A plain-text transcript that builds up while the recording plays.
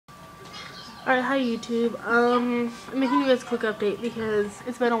Alright, hi YouTube. I'm making you guys a quick update because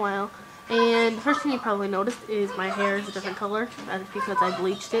it's been a while. And the first thing you probably noticed is my hair is a different color. That is because I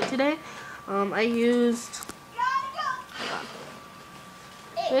bleached it today. I used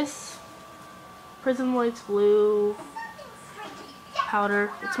this Prism Lights Blue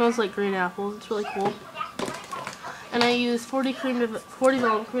powder. It smells like green apples. It's really cool. And I used 40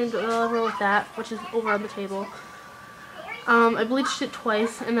 Development Cream Developer with that, which is over on the table. I bleached it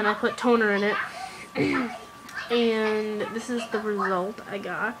twice, and then I put toner in it. And this is the result I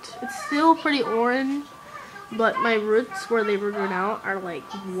got. It's still pretty orange, but my roots where they were grown out are like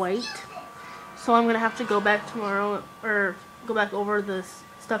white. So I'm gonna have to go back tomorrow, or go back over this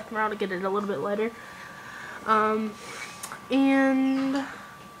stuff tomorrow to get it a little bit lighter. And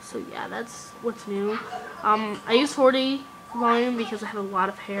so yeah, that's what's new. I use 40 volume because I have a lot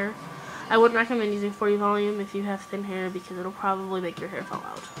of hair. I wouldn't recommend using 40 volume if you have thin hair because it'll probably make your hair fall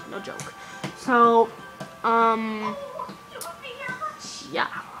out. No joke. So, yeah.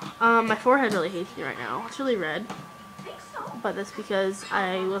 My forehead really hates me right now. It's really red. But that's because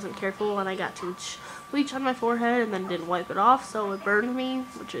I wasn't careful and I got too much bleach on my forehead and then didn't wipe it off, so it burned me,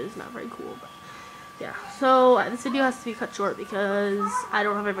 which is not very cool. But yeah, so this video has to be cut short because I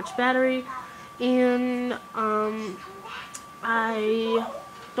don't have very much battery, and I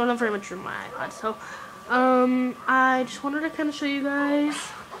don't have very much room in my iPod. So I just wanted to kind of show you guys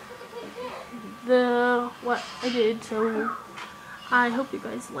what I did. So I hope you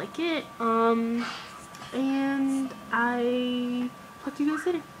guys like it. And I talk to you guys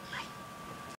later.